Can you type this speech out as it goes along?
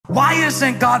Why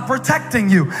isn't God protecting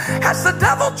you? Has the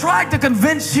devil tried to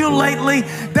convince you lately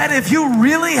that if you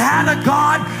really had a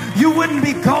God, you wouldn't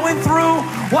be going through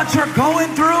what you're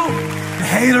going through?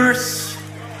 Haters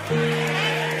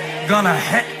gonna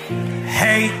hate.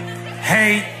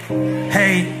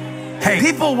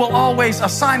 People will always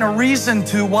assign a reason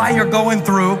to why you're going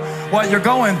through what you're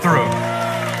going through.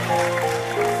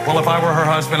 Well, if I were her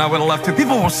husband, I would have left too.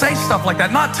 People will say stuff like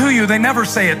that, not to you. They never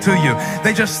say it to you.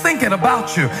 They just think it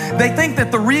about you. They think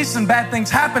that the reason bad things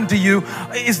happen to you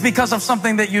is because of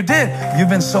something that you did. You've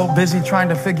been so busy trying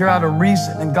to figure out a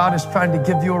reason, and God is trying to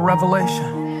give you a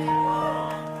revelation.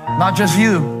 Not just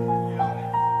you,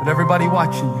 but everybody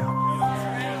watching you.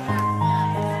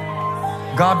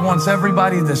 God wants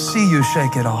everybody to see you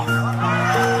shake it off.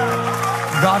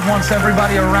 God wants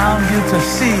everybody around you to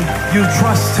see you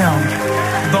trust Him,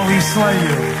 though He slay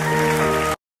you.